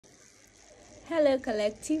Hello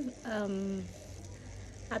collective,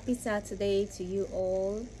 happy Saturday to you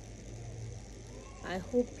all. I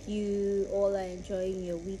hope you all are enjoying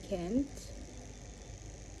your weekend.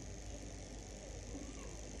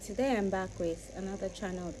 Today I'm back with another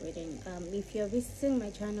channel reading. If you're visiting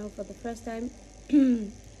my channel for the first time,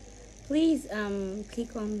 please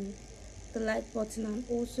click on the like button and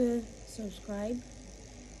also subscribe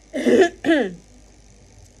to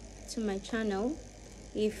my channel.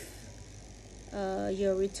 If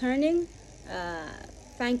you're returning,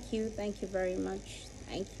 thank you very much.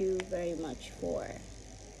 Thank you very much for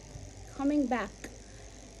coming back.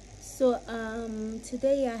 So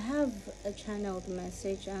today I have a channeled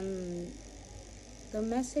message, and the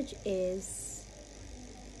message is: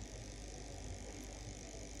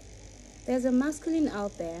 there's a masculine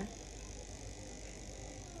out there,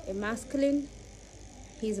 a masculine,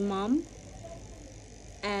 his mom,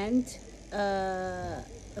 and a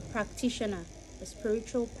practitioner, a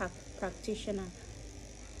spiritual practitioner.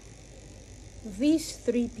 These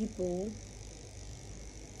three people,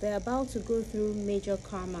 they're about to go through major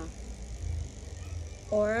karma,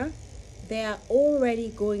 or they are already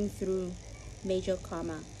going through major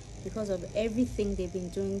karma because of everything they've been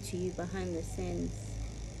doing to you behind the scenes.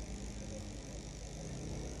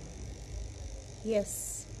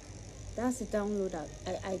 Yes, that's the download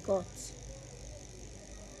I got.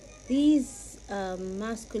 These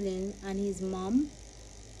masculine and his mom,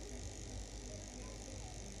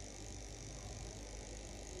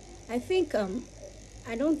 I feel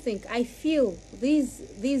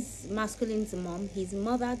these masculine's mom, his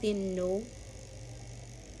mother didn't know.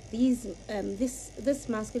 This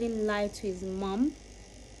masculine lied to his mom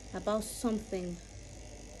about something.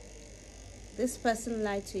 This person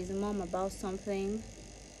lied to his mom about something,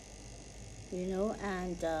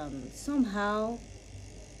 and somehow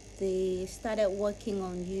they started working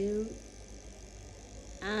on you,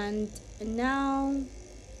 and now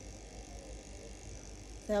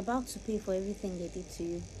they're about to pay for everything they did to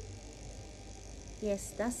you.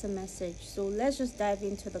 Yes, that's the message. So let's just dive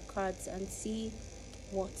into the cards and see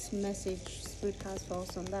what message Spirit has for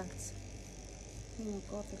us on that. Oh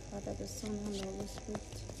God, the Father, the Son, and the Holy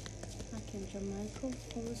Spirit. Archangel Michael,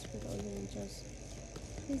 Holy Spirit, all your angels,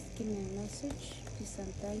 please give me a message. Please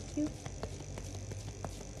and thank you.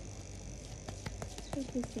 Spirit,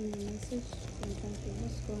 please give me a message. And thank you.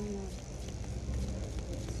 What's going on?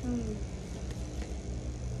 Tell me.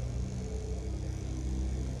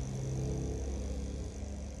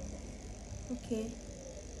 Okay,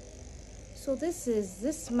 so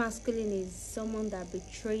this masculine is someone that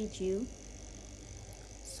betrayed you,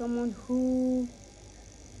 someone who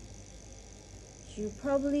you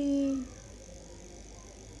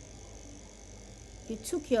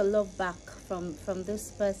took your love back from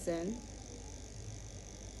this person.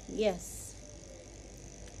 Yes,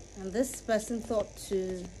 and this person thought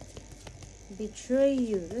to betray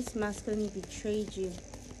you. This masculine betrayed you.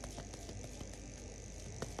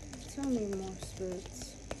 Tell me more,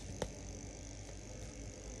 spirits.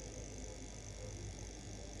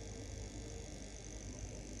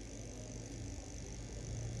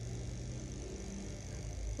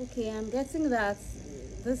 Okay, I'm guessing that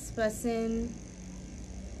this person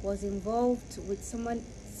was involved with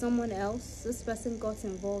someone else. This person got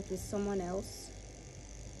involved with someone else.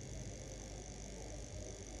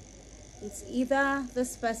 It's either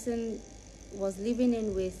this person was living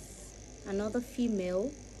in with another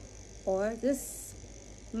female, or this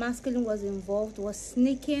masculine was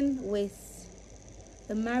sneaking with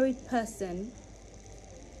the married person.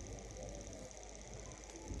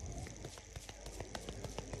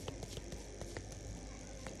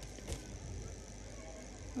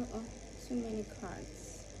 Too many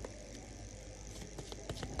cards.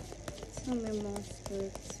 Tell me more,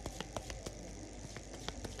 spirits.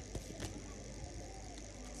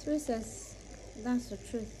 Spirit says that's the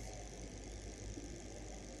truth.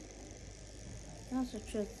 That's the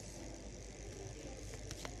truth.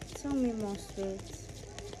 Tell me more, spirits.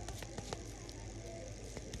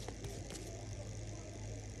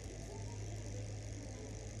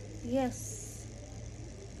 Yes,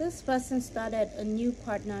 this person started a new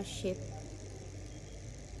partnership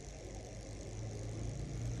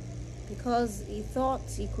because he thought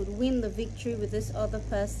he could win the victory with this other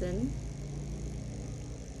person.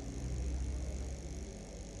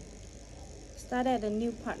 Started a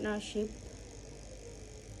new partnership.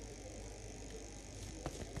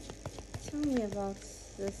 Tell me about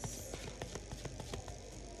this.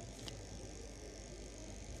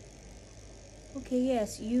 Okay,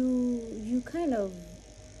 yes, you kind of...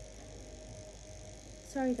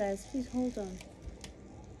 Sorry guys, please hold on.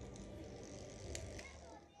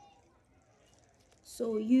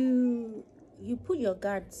 So you put your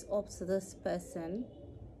guards up to this person.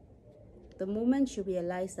 The moment you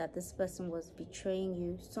realize that this person was betraying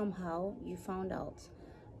you, somehow you found out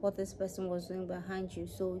what this person was doing behind you.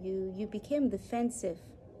 So you became defensive.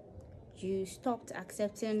 You stopped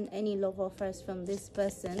accepting any love offers from this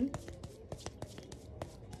person.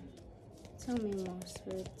 Tell me more,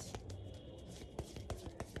 Spirit.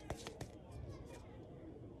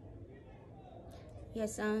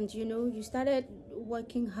 Yes, and you started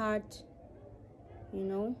working hard,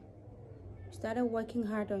 started working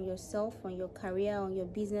hard on yourself, on your career, on your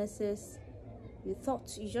businesses. You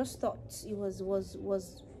just thought it was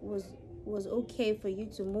okay for you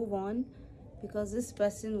to move on because this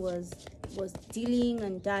person was dealing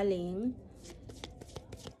and dallying.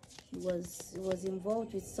 He was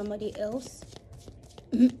involved with somebody else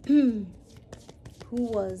who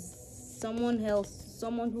was someone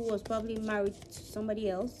who was probably married to somebody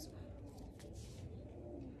else.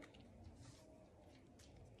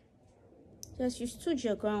 Yes, you stood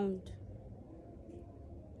your ground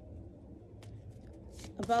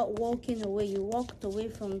about walking away. You walked away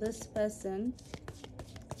from this person.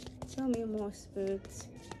 Tell me more, Spirit.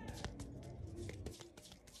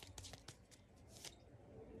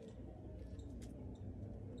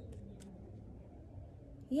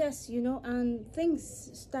 Yes, and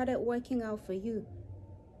things started working out for you.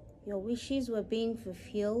 Your wishes were being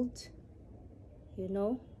fulfilled,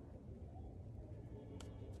 You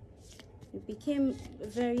became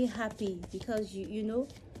very happy because you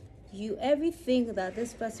everything that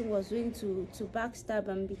this person was doing to backstab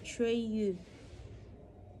and betray you.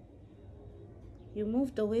 You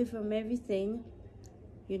moved away from everything,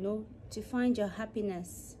 to find your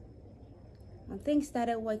happiness. And things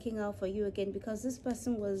started working out for you again because this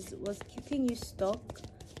person was keeping you stuck.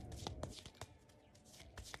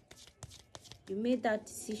 You made that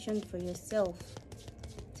decision for yourself.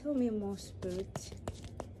 Tell me more, Spirit.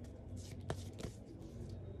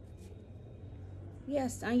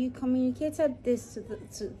 Yes, and you communicated this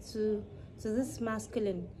to this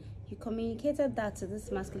masculine. You communicated that to this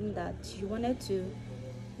masculine that you wanted to,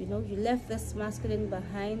 you left this masculine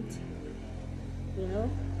behind. You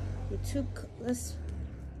took this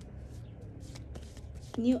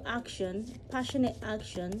new action, passionate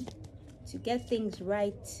action, to get things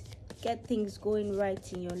right, get things going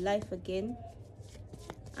right in your life again.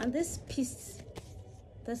 And this pissed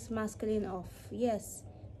this masculine off. Yes,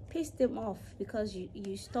 pissed him off because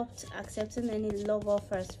you stopped accepting any love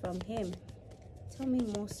offers from him. Tell me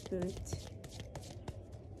more, Spirit.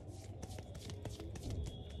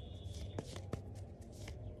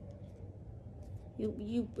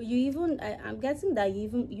 You even, I'm guessing that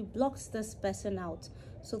you blocked this person out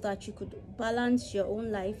so that you could balance your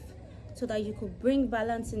own life, so that you could bring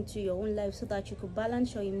balance into your own life, so that you could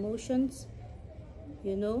balance your emotions.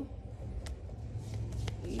 You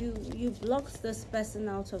blocked this person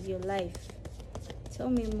out of your life.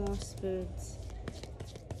 Tell me more, Spirit.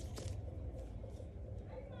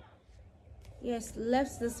 Yes, you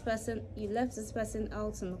left this person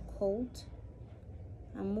out in the cold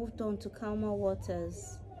and moved on to calmer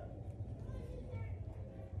waters.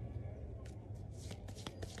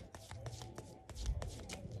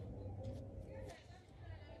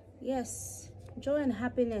 Yes, joy and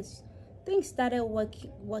happiness. Things started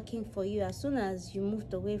working for you as soon as you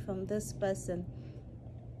moved away from this person.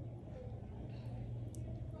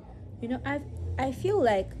 I feel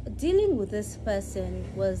like dealing with this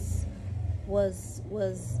person was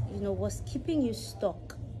keeping you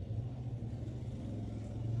stuck.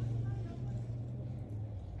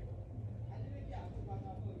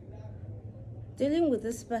 Dealing with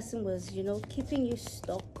this person was, keeping you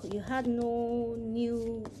stuck. You had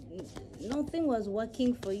nothing was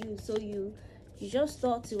working for you. So you just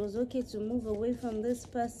thought it was okay to move away from this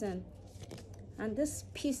person. And this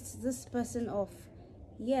pissed this person off.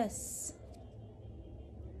 Yes.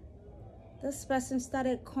 This person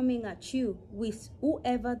started coming at you with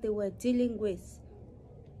whoever they were dealing with.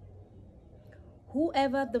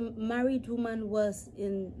 Whoever the married woman was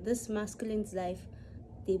in this masculine's life,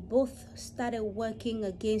 they both started working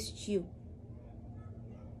against you.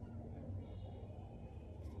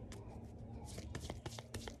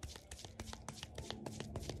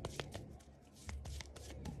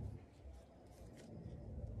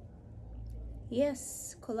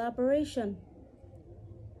 Yes, collaboration.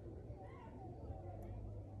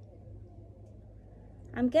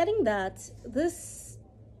 I'm getting that this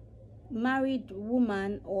married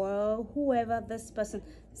woman or whoever this person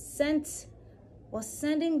was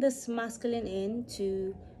sending this masculine in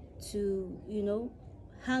to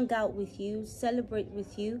hang out with you, celebrate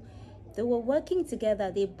with you. They were working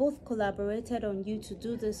together. They both collaborated on you to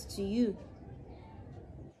do this to you.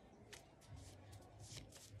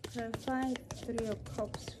 Clarify 3 of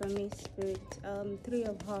Cups for me, Spirit. 3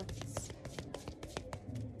 of Hearts.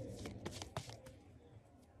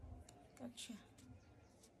 Gotcha.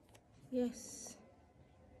 Yes.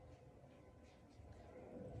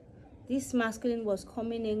 This masculine was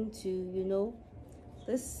coming in to, you know,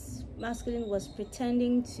 this masculine was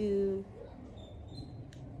pretending to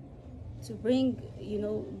bring, you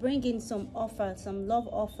know, bring in some offer, some love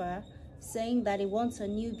offer, saying that he wants a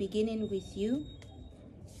new beginning with you.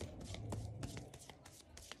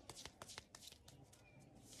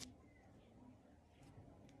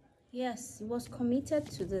 Yes, he was committed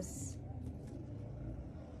to this.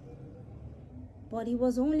 But he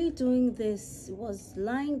was only doing this, he was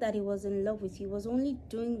lying that he was in love with you. He was only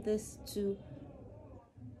doing this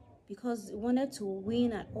because he wanted to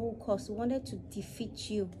win at all costs. He wanted to defeat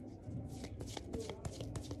you.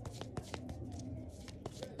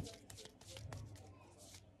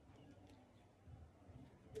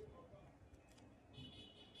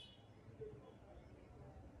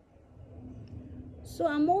 So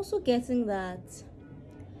I'm also getting that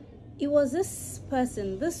it was this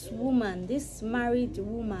person, this woman, this married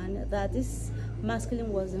woman that this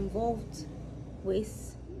masculine was involved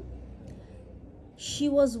with. She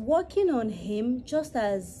was working on him just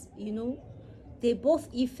as, you know,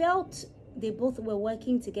 he felt they both were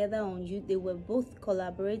working together on you. They were both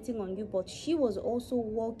collaborating on you, but she was also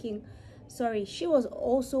working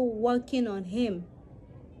on him.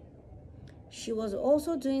 She was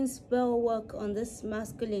also doing spell work on this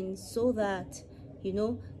masculine so that, you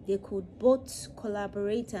know, they could both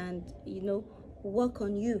collaborate and, you know, work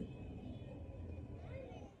on you.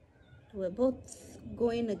 They were both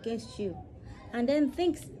going against you. And then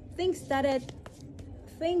things started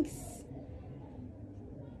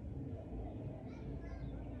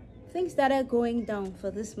going down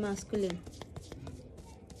for this masculine.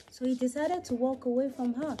 So he decided to walk away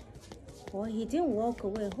from her. Or he didn't walk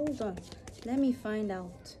away. Hold on. Let me find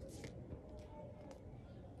out.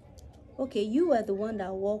 Okay, you were the one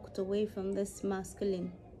that walked away from this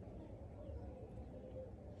masculine.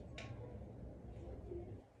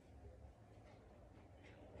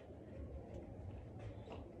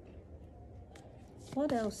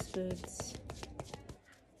 What else, spirits?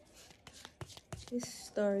 This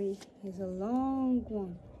story is a long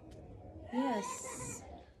one. Yes.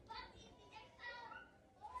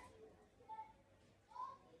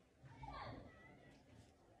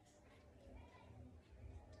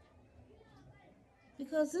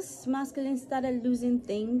 Because this masculine started losing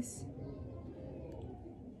things.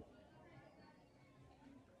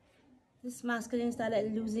 This masculine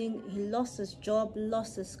started losing, he lost his job,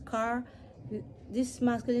 lost his car. This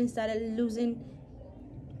masculine started losing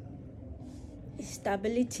his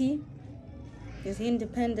stability, his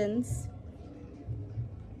independence.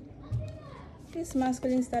 This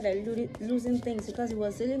masculine started losing things because he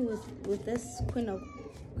was dealing with this queen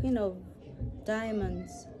of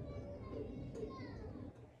diamonds.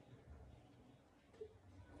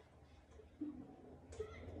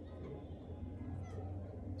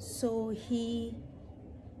 So he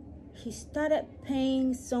started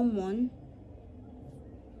paying someone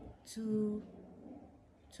to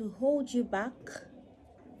hold you back,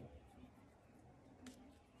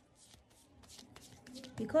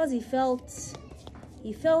 because he felt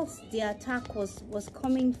the attack was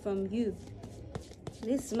coming from you.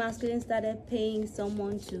 This masculine started paying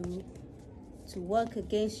someone to work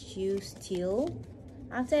against you still.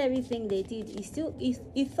 After everything they did,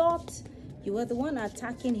 he thought you were the one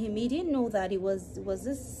attacking him. He didn't know that it was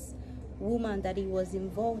this woman that he was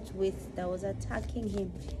involved with that was attacking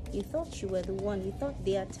him. He thought you were the one. He thought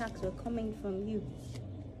the attacks were coming from you.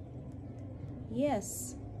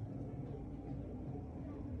 Yes.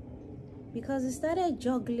 Because he started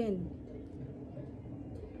juggling.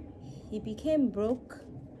 He became broke.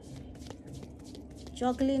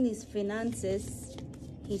 Juggling his finances.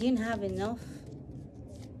 He didn't have enough.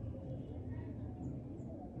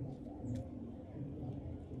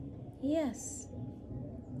 Yes.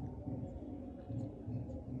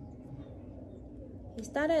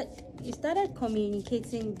 He started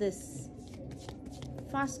communicating this.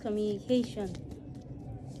 Fast communication.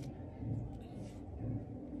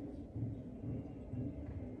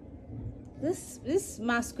 This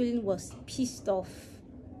masculine was pissed off.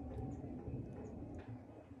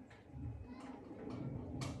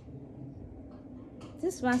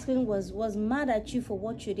 This masculine was mad at you for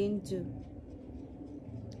what you didn't do.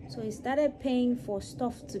 So he started paying for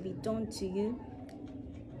stuff to be done to you.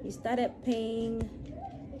 He started paying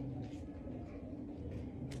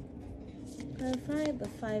Clarify the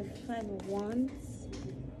five of wands.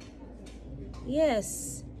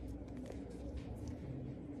 Yes.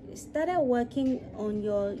 Started working on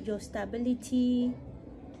your stability,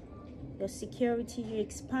 your security, your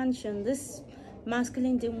expansion. This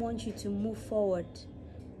masculine didn't want you to move forward.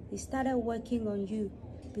 He started working on you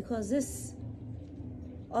because this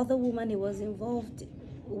other woman he was involved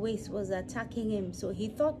with was attacking him. So he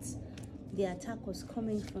thought the attack was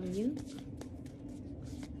coming from you.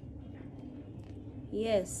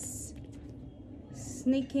 Yes.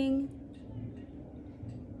 Sneaking.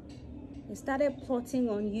 He started plotting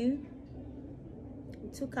on you. He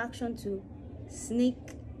took action to sneak.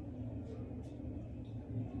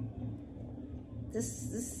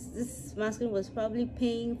 This masculine was probably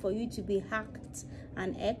paying for you to be hacked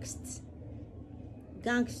and exed,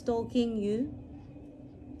 gang stalking you,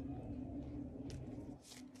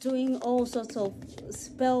 doing all sorts of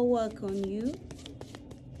spell work on you.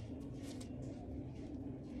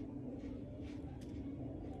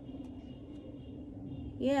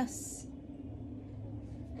 Yes.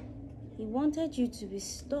 He wanted you to be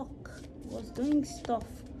stuck. He was doing stuff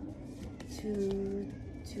to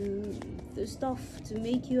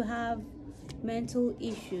make you have mental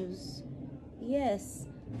issues. Yes.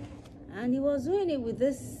 And he was doing it with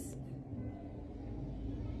this.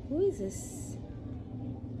 Who is this?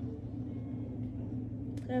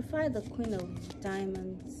 Clarify the Queen of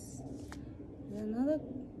Diamonds. Another.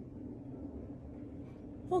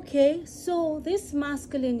 Okay, so this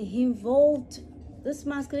masculine involved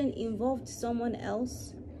someone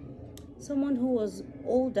else, someone who was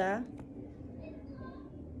older,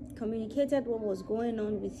 communicated what was going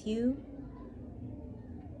on with you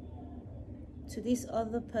to this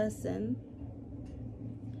other person.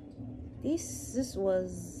 This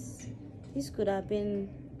could have been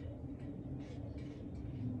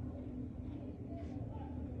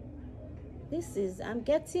I'm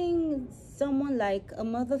getting someone like a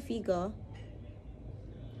mother figure,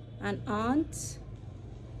 an aunt,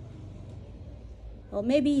 or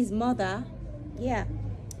maybe his mother. Yeah,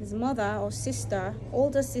 his mother or sister,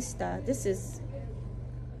 older sister.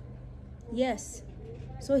 Yes.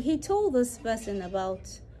 So he told this person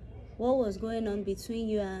about what was going on between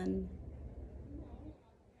you and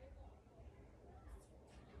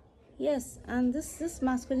yes, and this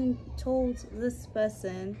masculine told this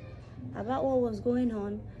person about what was going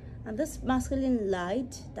on, and this masculine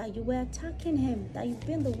lied that you were attacking him, that you've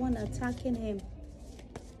been the one attacking him.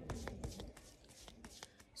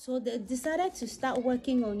 So they decided to start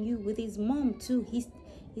working on you with his mom too. He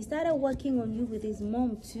started working on you with his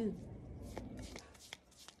mom too.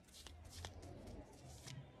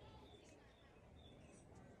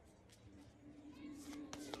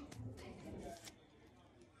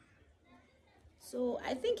 So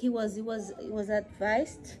I think he was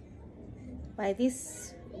advised by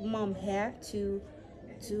this mom here to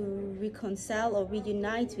reconcile or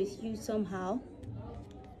reunite with you somehow.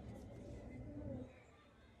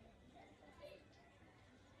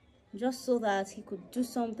 Just so that he could do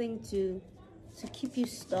something to keep you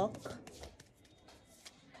stuck.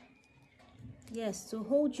 Yes, to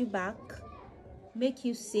hold you back, make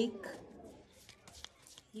you sick.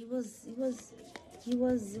 He was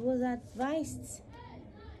advised.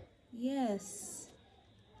 Yes.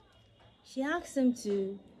 She asked him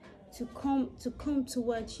to come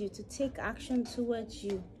towards you, to take action towards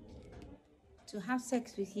you, to have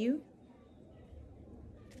sex with you.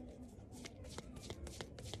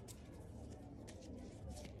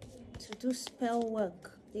 To do spell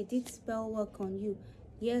work. They did spell work on you.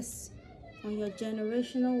 Yes, on your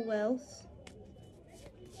generational wealth,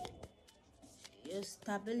 your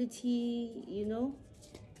stability, you know,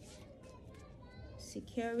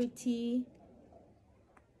 security.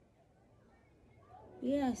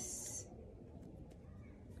 Yes.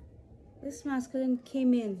 This masculine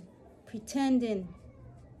came in pretending.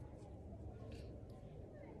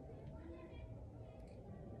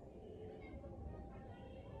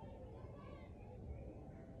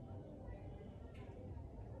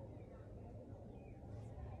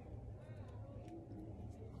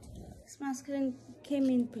 This masculine came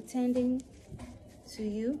in pretending to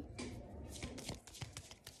you.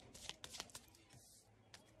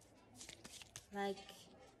 Like,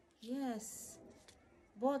 yes,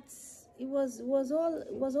 but it was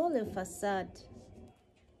all a facade.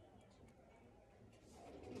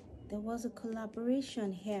 There was a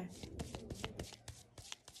collaboration here.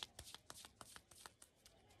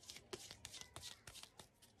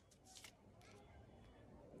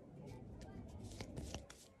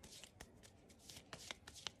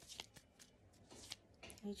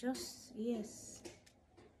 Yes.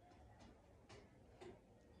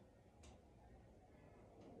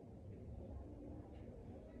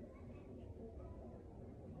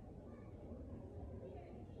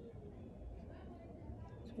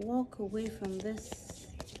 walk away from this.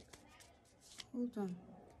 Hold on.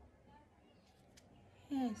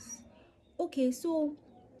 Yes. Okay, so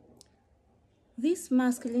this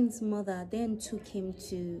masculine's mother then took him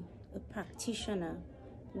to a practitioner.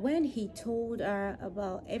 When he told her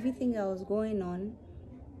about everything that was going on,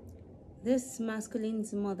 this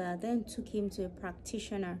masculine's mother then took him to a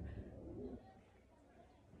practitioner.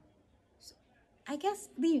 I guess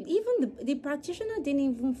the practitioner didn't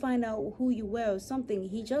even find out who you were or something.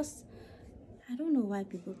 He just, I don't know why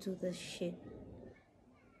people do this shit.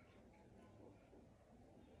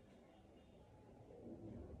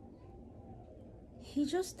 He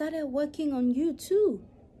just started working on you too.